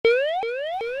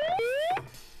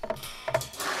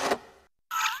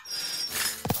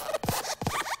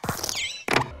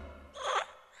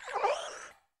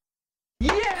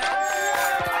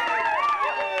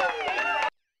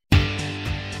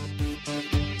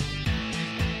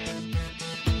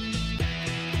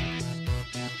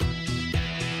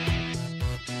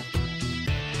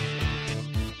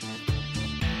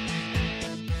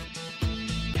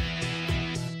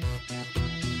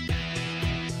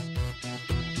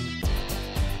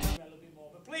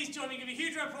me give a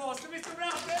huge round of applause to Mr.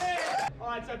 Ralf Behn.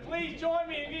 Alright, so please join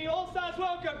me in giving all-stars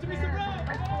welcome to Mr. Ralf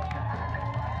Behn.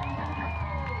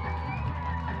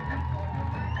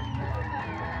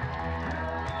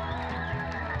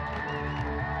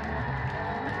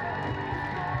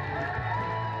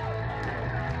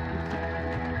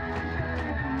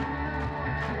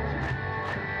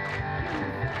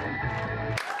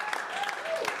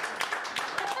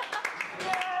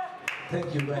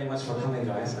 Thank you very much for coming,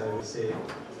 guys. I would say,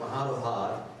 from heart of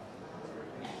heart,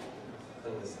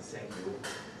 thank you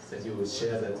that you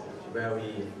share that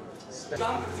very special.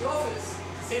 Jump to the office,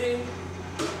 sitting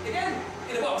again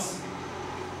in the box.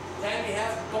 Then we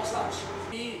have box lunch.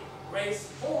 We raise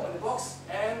home in the box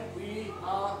and we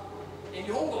are in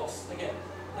the home box again.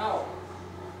 Now,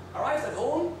 arrived at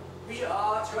home, we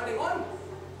are turning on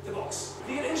the box.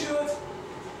 We get injured,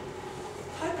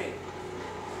 typing.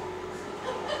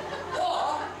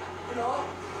 Or, you know,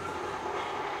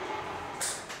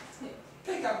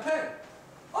 pick up pen.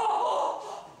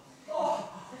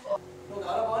 No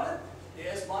doubt about it,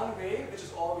 there's one way which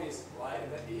is always right,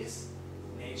 and that is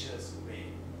nature's way.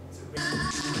 It's a way.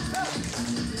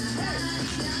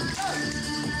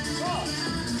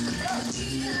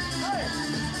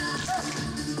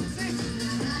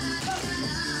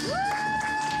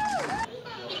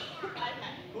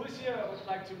 Who's here would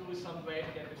like to lose some weight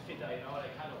and get a bit fitter, you know,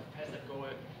 like kind of has that goal,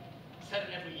 set it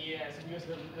every year as a new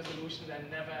resolution and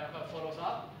never ever follows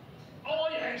up? All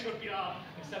your hands should be up,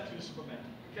 except you, Superman.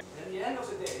 At the end of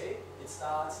the day, it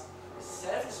starts with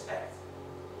self-respect,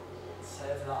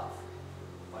 self-love.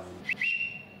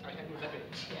 I can do that bit.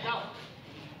 Now,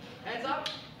 hands up,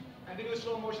 and we do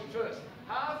slow motion first.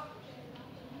 Half,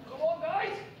 come on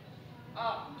guys!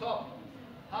 Up, top.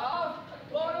 Half,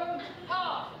 bottom,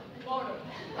 half, bottom,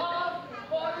 half,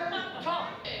 bottom, top.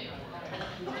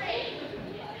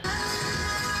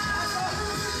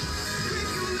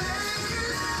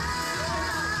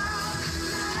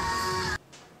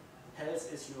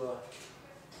 Health is your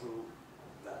true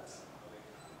blood.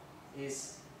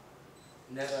 Is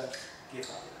never give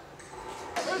up.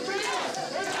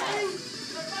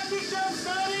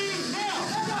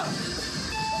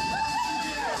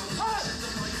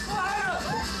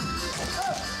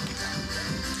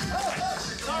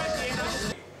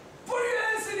 Put your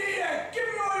hands in the air! Give me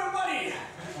all your money!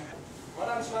 What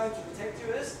I'm trying to protect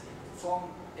you is from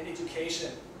an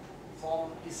education,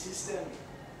 from a system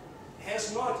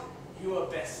has not your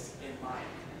best in mind.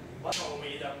 But show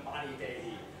me the money,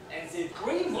 baby. And the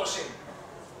greenwashing.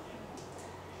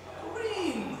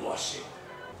 Greenwashing.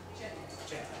 Jenny,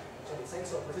 thanks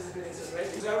for participating in this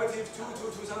race. Preservative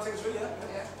to something really,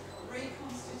 yeah?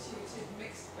 Reconstituted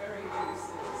mixed berry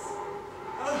juices.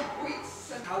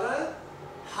 Wheats and Color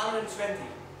 120.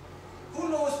 Who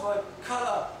knows what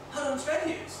color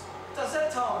 120 is? Does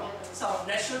that sound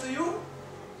natural to you?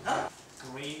 Huh?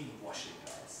 Greenwashing,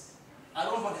 guys. I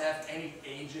don't want to have any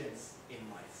agents in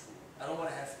my food. I don't want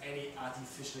to have any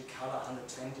artificial color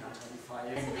 120,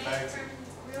 125.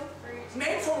 it's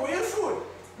made from real fruit.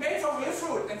 Made from real food! Made from real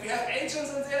fruit! And we have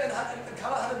agents in there and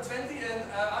color 120 and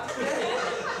artificial.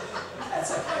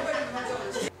 That's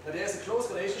okay. But there's a close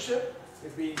relationship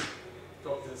between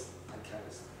doctors and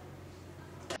chemists.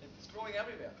 It's growing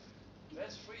everywhere.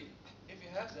 That's free. If you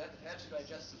have that, it helps you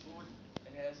digest the food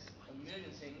and has a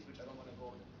million things which I don't want to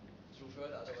go through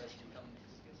further, otherwise you become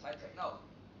sidetracked. Now,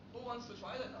 who wants to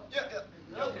try that now? Yeah.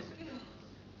 No.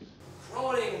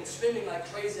 Crawling and swimming like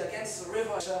crazy against the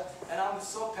river, and I'm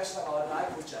so passionate about it, I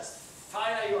could just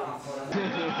fire you up for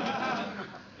that.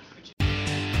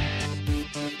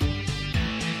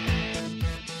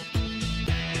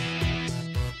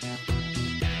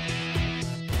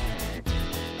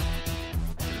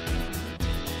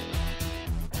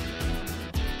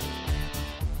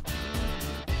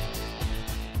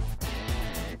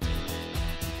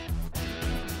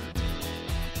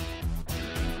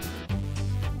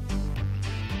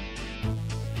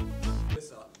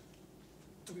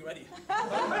 To be ready.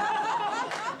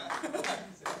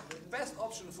 The best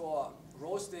option for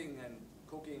roasting and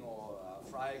cooking or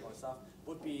frying or stuff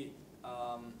would be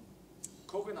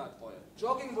coconut oil.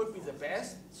 Jogging would be the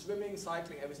best. Swimming,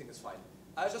 cycling, everything is fine.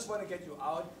 I just want to get you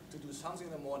out to do something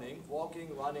in the morning.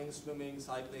 Walking, running, swimming,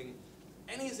 cycling.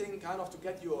 Anything kind of to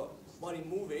get your body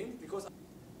moving, because...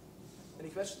 Any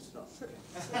questions? No.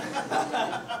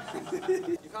 Okay.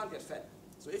 You can't get fat.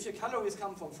 So if your calories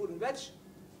come from fruit and veg,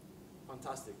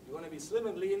 fantastic. You're going to be slim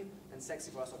and lean and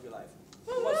sexy for the rest of your life.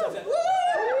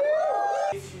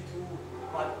 If you do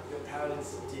what your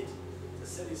parents did, the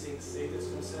silly things they did to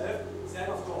themselves, then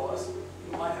of course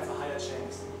you might have a higher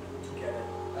chance to get it.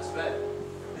 That's right.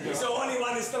 He's the only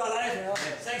one who's still alive. Yeah.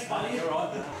 Thanks, buddy. You're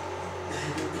on.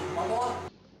 One more.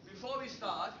 Before we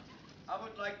start, I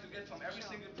would like to get from every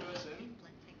single person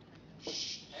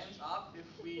hands up if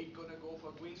we're gonna go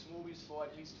for green smoothies for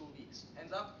at least 2 weeks.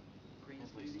 Hands up. Green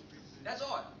smoothies. That's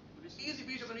all. Easy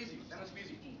peasy and easy. That was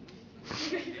easy.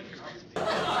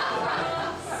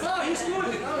 No, he's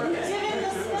good. No, he's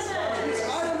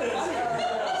right on the money.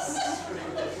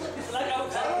 It's like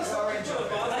avocados.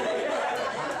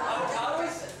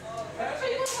 Avocados.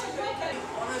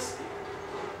 Honest.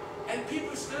 And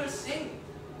people still sing.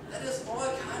 That is all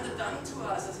kind of done to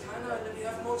us. It's kind of, we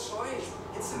have no choice.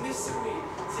 It's a mystery.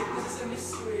 Sickness is a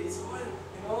mystery. It's all, you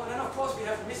know. And then of course we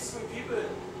have mystery people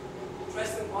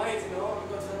dressed in white, you know.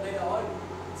 We'll go to that later on.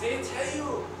 They tell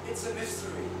you it's a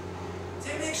mystery.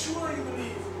 They make sure you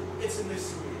believe it's a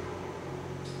mystery.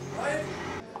 Right?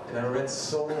 And I read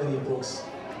so many books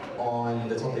on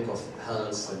the topic of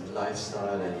health and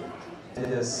lifestyle, and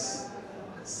there's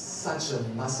such a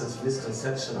massive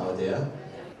misconception out there.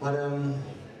 But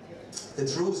the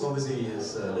truth obviously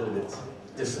is a little bit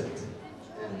different.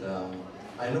 And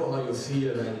I know how you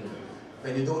feel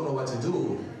when you don't know what to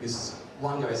do. Because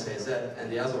one guy says that, and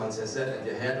the other one says that, and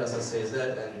the hairdresser says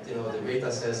that, and you know the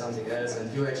waiter says something else,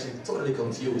 and you're actually totally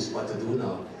confused what to do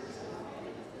now.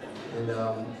 And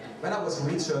when I was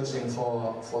researching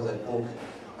for that book,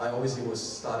 I obviously was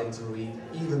starting to read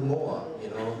even more,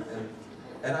 you know,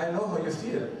 and I know how you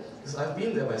feel, because I've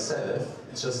been there myself.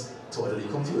 It's just totally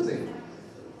confusing.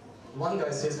 One guy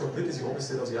says completely the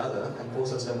opposite of the other, and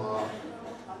both of them are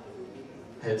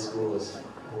health gurus,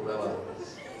 whoever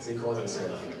they call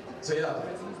themselves. So yeah,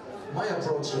 my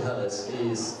approach to health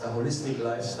is a holistic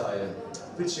lifestyle,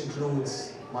 which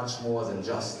includes much more than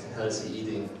just healthy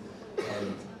eating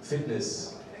and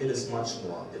fitness. It is much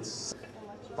more.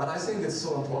 But I think it's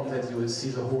so important that you will see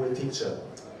the whole picture,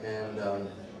 and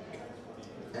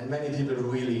many people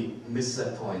really miss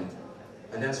that point,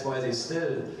 and that's why they're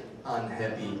still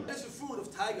unhappy. That's the food of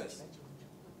tigers.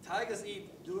 Tigers eat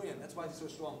durian. That's why they're so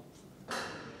strong.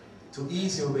 To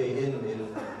ease your way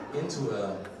into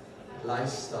a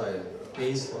lifestyle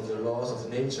based on the laws of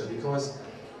nature, because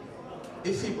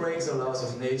if we break the laws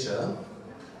of nature,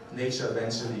 nature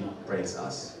eventually breaks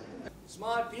us.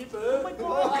 Smart people. Oh my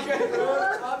God.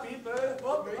 Smart people.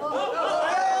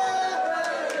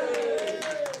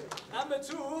 Number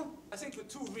 2, I think for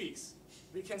 2 weeks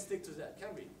we can stick to that,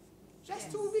 can we?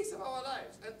 Just 2 weeks of our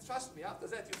lives, and trust me, after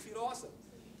that you feel awesome.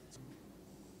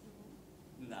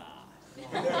 Nah.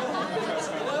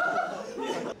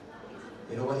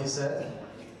 You know what he said?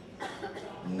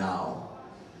 Now.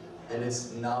 And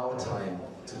it's now time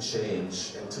to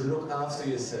change and to look after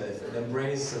yourself and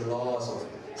embrace the laws of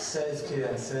self-care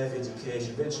and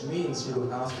self-education, which means you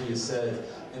look after yourself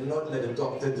and not let a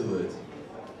doctor do it.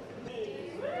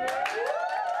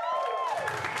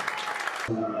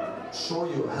 Show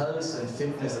you health and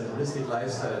fitness and holistic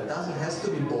lifestyle. It doesn't have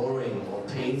to be boring or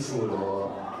painful,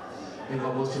 or you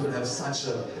know, most people have such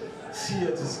a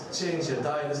fear to change their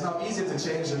diet. It's now easier to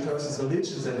change a person's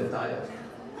religion than a diet.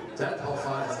 That's how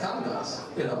far it has come, guys.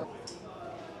 You know,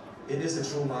 it is a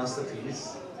true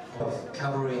masterpiece of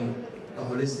covering a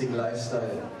holistic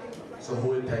lifestyle, the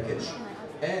whole package.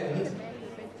 And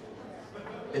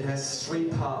it has 3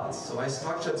 parts. So I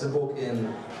structured the book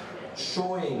in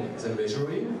showing the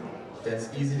misery. That's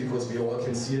easy because we all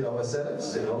can see it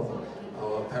ourselves, you know.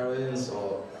 Our parents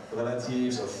or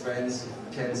relatives or friends,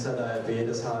 cancer,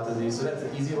 diabetes, heart disease, so that's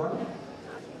the easy one.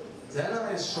 Then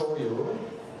I show you,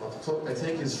 I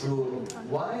take you through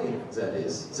why that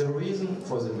is, the reason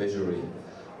for the misery.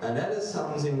 And that is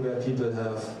something where people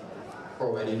have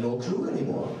already no clue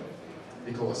anymore,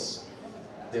 because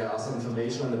there are some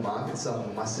information on the market,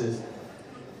 some massive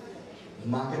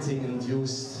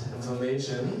marketing-induced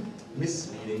information,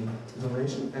 misleading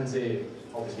information, and they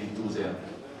obviously do their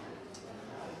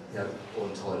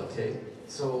own toll, okay?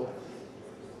 So,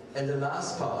 and the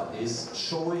last part is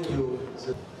showing you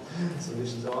the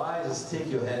solution. So I just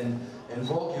take your hand and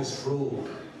walk you through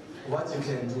what you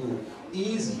can do.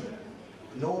 Easy.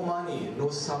 No money, no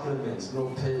supplements,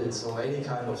 no pills, or any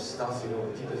kind of stuff, you know,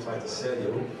 people try to sell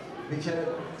you. We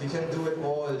can do it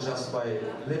all just by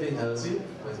living healthy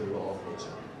by the law of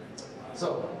nature.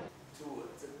 So, to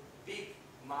the big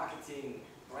marketing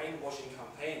brainwashing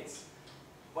campaigns,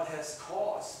 what has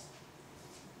caused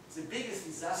the biggest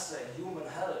disaster in human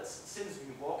health since we've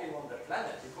been walking on the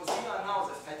planet, because we are now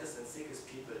the fattest and sickest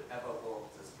people ever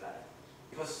walk this planet.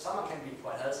 Because someone can be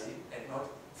quite healthy and not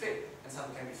fit, and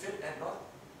someone can be fit and not.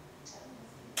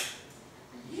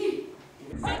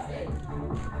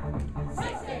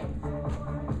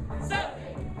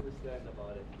 Understand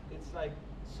about it. It's like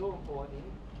so important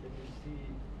that you see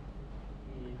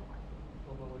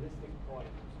from a holistic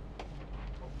point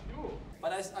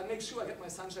I make sure I get my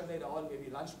sunshine later on, maybe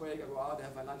lunch break, I go out, I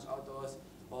have my lunch outdoors,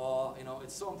 or, you know,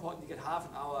 it's so important you get half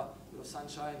an hour of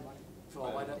sunshine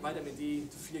for vitamin D,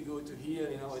 to feel good, to heal,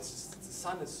 you know, it's just, the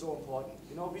sun is so important.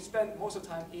 You know, we spend most of the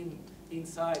time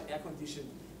inside, air conditioned,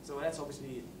 so that's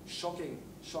obviously shocking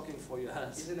for your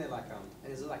health. Isn't it like,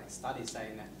 there's like a study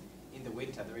saying that in the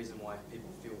winter, the reason why people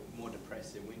feel more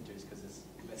depressed in winter is because there's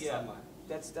less sunlight.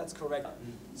 That's correct.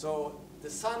 So the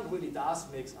sun really does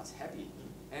makes us happy.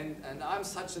 And I'm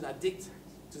such an addict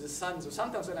to the sun, so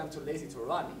sometimes when I'm too lazy to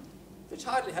run, which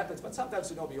hardly happens, but sometimes,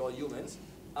 you know, we all humans,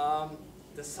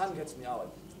 the sun gets me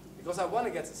out. Because I want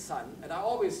to get the sun, and I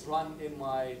always run in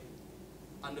my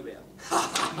underwear.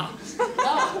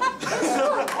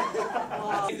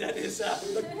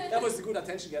 That was a good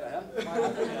attention getter, huh? My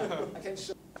underwear. I can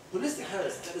show. Holistic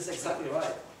health, that is exactly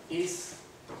right.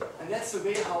 And that's the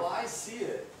way how I see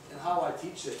it and how I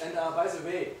teach it. And by the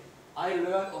way, I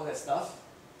learned all that stuff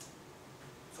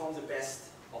from the best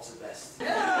of the best.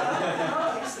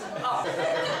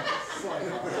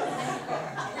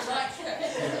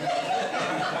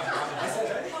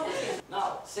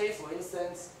 Now, say for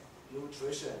instance,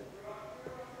 nutrition.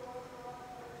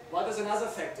 What is another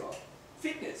factor?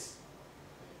 Fitness.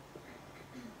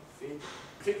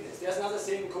 Fitness. There's another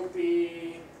thing, could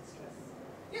be,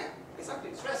 yeah,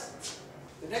 exactly, stress.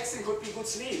 The next thing could be good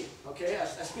sleep. Okay, I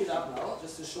speed up now,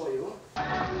 just to show you.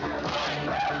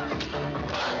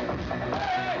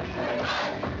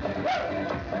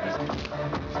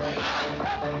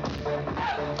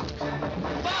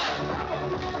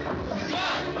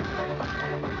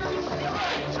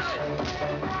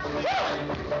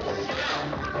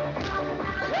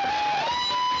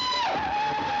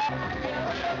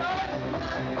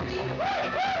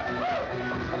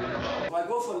 So I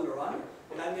go for a little run,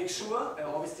 and I make sure I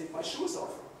always take my shoes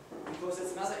off. Because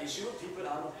that's another issue, people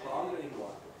are not brown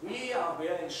anymore. We are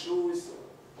wearing shoes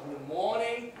from the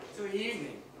morning to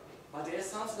evening. But there's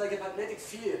something like a magnetic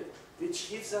field which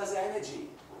gives us energy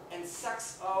and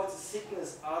sucks out the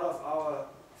sickness out of our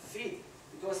feet.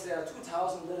 Because there are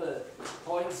 2,000 little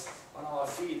points on our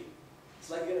feet. It's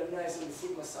like a nice little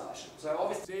foot massage. So I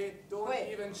always say, don't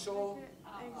even show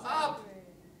up.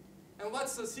 And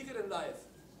what's the secret in life?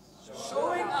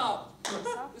 Showing up.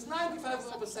 This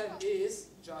 95% is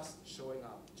just showing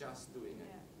up, just doing it.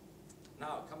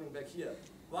 Now, coming back here.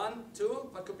 1, 2,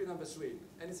 what could be number 3?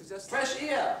 Any suggestions? Fresh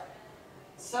air,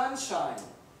 sunshine,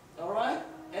 all right?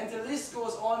 And the list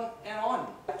goes on and on.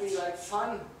 It could be like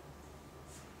fun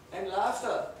and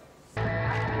laughter.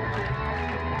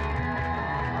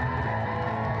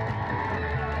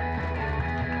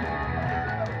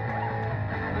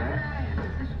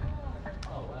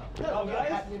 Hello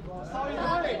guys, how are you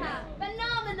doing?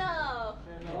 Phenomenal!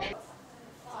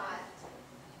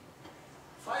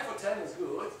 5 or 10 is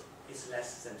good. It's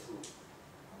less than 2.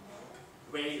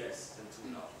 Way less than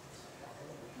 2 now.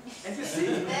 And you see,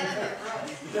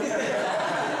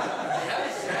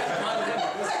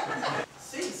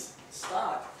 things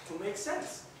start to make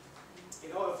sense. You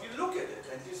know, if you look at it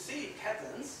and you see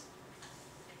patterns,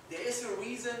 there is a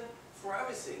reason for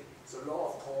everything. The law,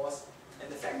 of course,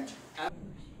 and effect.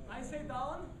 I say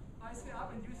down, I say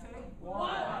up, and you say 1.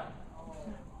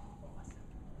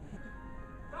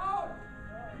 Down!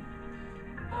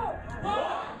 Up! 1!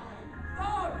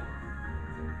 Down!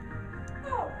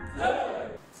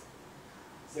 Up!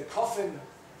 The coffin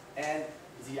and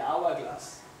the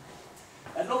hourglass.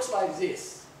 It looks like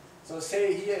this. So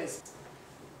say here is,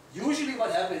 usually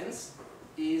what happens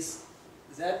is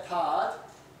that part,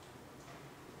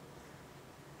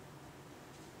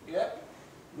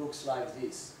 looks like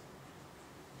this.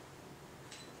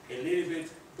 A little bit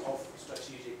of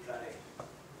strategic planning.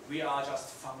 We are just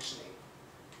functioning.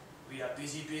 We are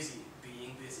busy,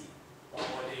 being busy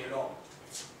all day long.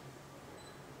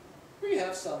 We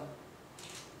have some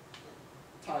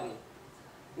tiny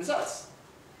results.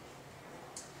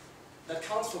 That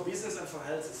counts for business and for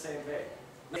health the same way.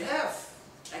 We have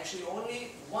actually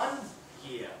only 1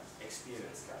 year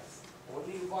experience, guys.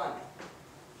 Only 1.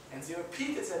 And they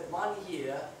repeated that 1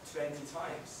 year 20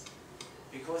 times.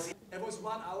 Because it was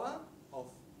 1 hour of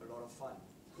a lot of fun.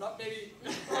 Not maybe,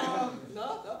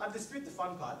 no? I'll dispute the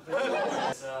fun part.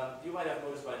 You might have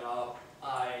noticed by now,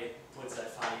 I put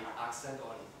that funny accent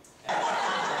on.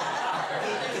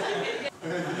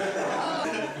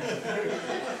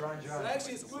 So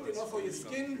actually it's good, you know, for your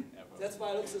skin. That's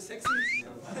why I look so sexy.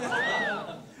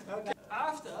 Okay.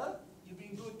 After you've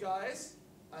been good guys,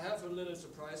 I have a little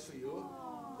surprise for you.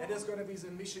 That is going to be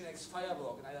the Mission X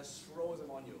firework, and I just throw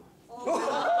them on you.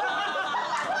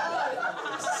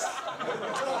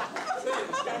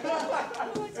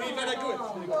 Very good.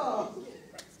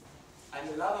 I'm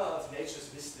a lover of nature's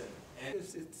wisdom. And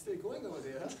it's still going over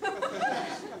there.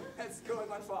 It's going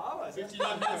on for hours.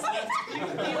 59 minutes left.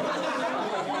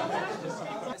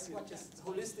 That's what just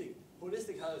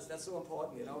holistic health. That's so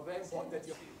important, you know, very important that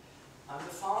you. I'm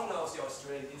the founder of the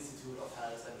Australian Institute of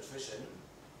Health and Nutrition,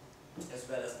 as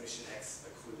well as Mission X, a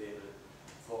cool label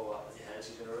for the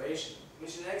healthy generation.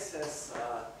 Mission X has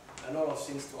a lot of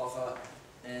things to offer,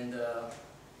 and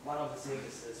one of the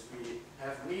things is we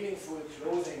have meaningful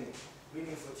clothing,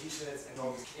 meaningful t-shirts, and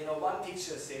you know, one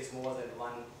picture says more than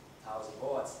 1,000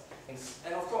 words.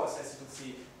 And of course, as you can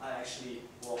see, I actually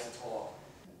walk the talk.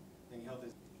 I think health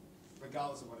is,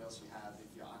 regardless of what else you have,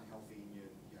 if you're unhealthy and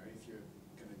if you're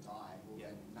going to die, well,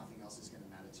 then nothing else is going to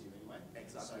matter to you anyway.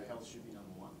 Exactly. So health should be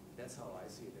number one. That's how I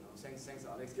see it, you know. Thanks,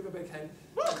 Alex. Give a big hand.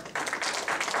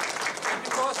 And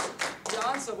because the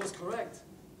answer was correct.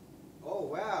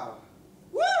 Oh, wow.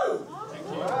 Woo! Thank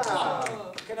you.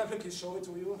 Wow. Can I quickly show it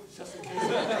to you, just in case?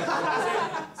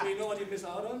 So you know what you miss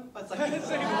out on? It's like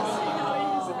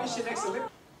the Mission X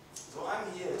Olympics. So I'm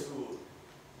here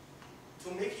to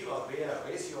make you aware,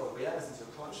 raise your awareness and your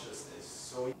consciousness.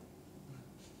 So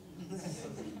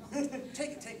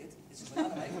Take it. It's just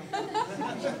another mic.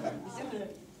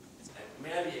 and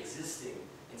merely existing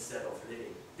instead of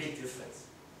living. Big difference.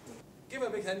 Give a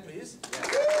big hand, please. Yeah.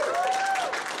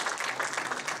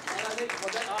 And I think for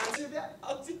that answer,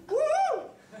 woo!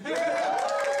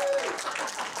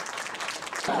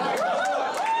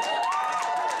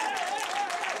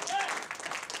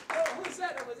 Oh, who's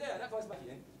that over there? That was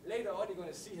Martin. Later on, you're going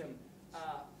to see him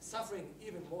suffering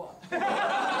even more.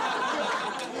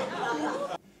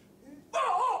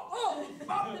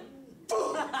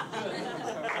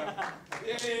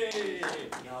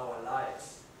 In our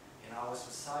lives, in our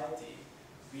society,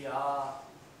 we are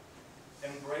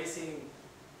embracing,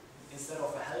 instead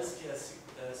of a healthcare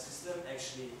system,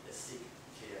 actually a sick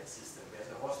care system, where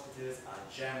the hospitals are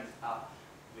jammed up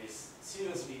with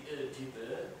seriously ill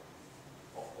people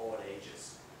of all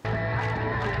ages. And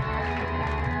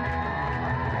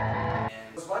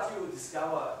what you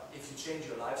discover if you change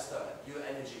your lifestyle, your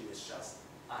energy is just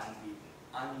unbeaten,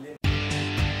 unlimited.